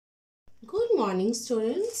morning,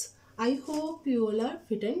 students. I hope you all are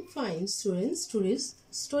fit and fine. Students, today's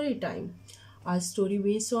story time. Our story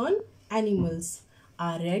based on animals.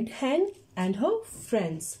 A red hen and her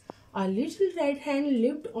friends. A little red hen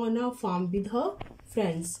lived on a farm with her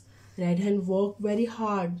friends. Red hen worked very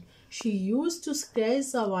hard. She used to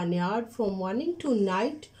scratch the barnyard from morning to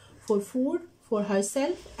night for food for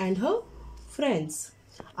herself and her friends.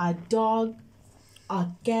 A dog, a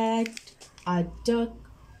cat, a duck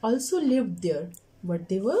also lived there, but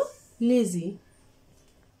they were lazy.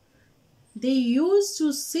 They used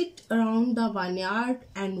to sit around the barnyard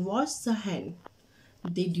and watch the hen.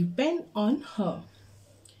 They depend on her.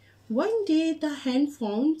 One day the hen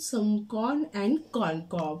found some corn and corn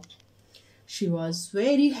cob. She was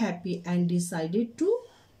very happy and decided to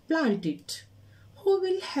plant it. Who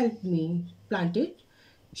will help me plant it?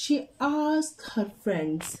 She asked her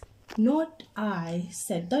friends. Not I,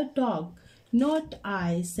 said the dog. Not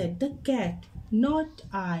I, said the cat. Not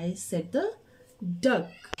I, said the duck.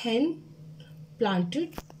 Hen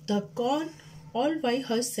planted the corn all by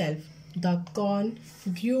herself. The corn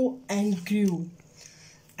grew and grew,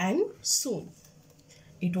 and soon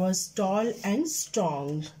it was tall and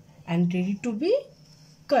strong and ready to be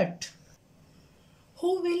cut.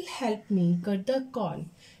 Who will help me cut the corn?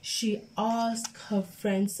 She asked her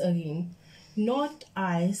friends again. Not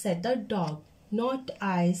I, said the dog. Not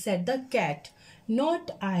I, said the cat.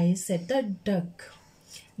 Not I, said the duck.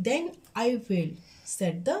 Then I will,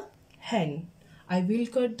 said the hen. I will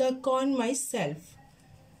cut the corn myself.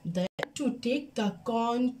 Then to take the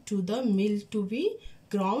corn to the mill to be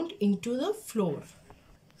ground into the flour.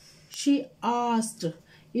 She asked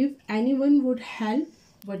if anyone would help,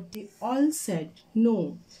 but they all said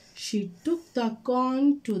no. She took the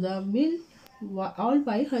corn to the mill all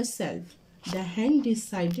by herself. The hen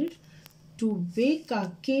decided to bake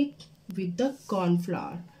a cake with the corn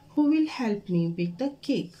flour. Who will help me bake the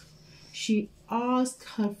cake? She asked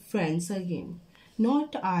her friends again.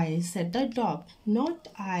 Not I, said the dog. Not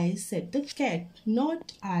I, said the cat.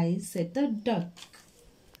 Not I, said the duck.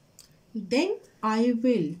 Then I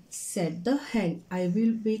will, said the hen. I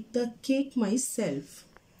will bake the cake myself.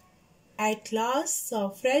 At last, the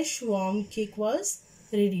fresh warm cake was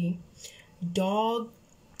ready. Dog,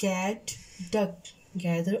 cat, duck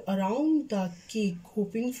gathered around the cake,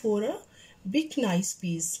 hoping for a big nice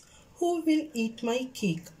piece. Who will eat my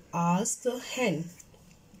cake? Asked the hen.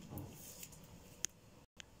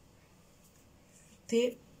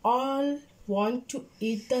 They all want to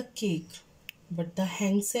eat the cake, but the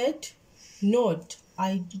hen said, "Not,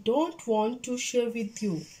 I don't want to share with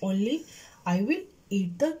you. Only I will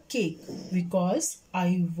eat the cake because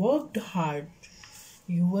I worked hard.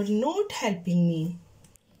 You were not helping me."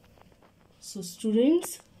 So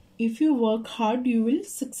students, if you work hard, you will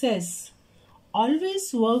success.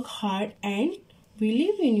 Always work hard and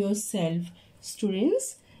believe in yourself.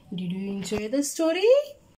 Students, did you enjoy the story?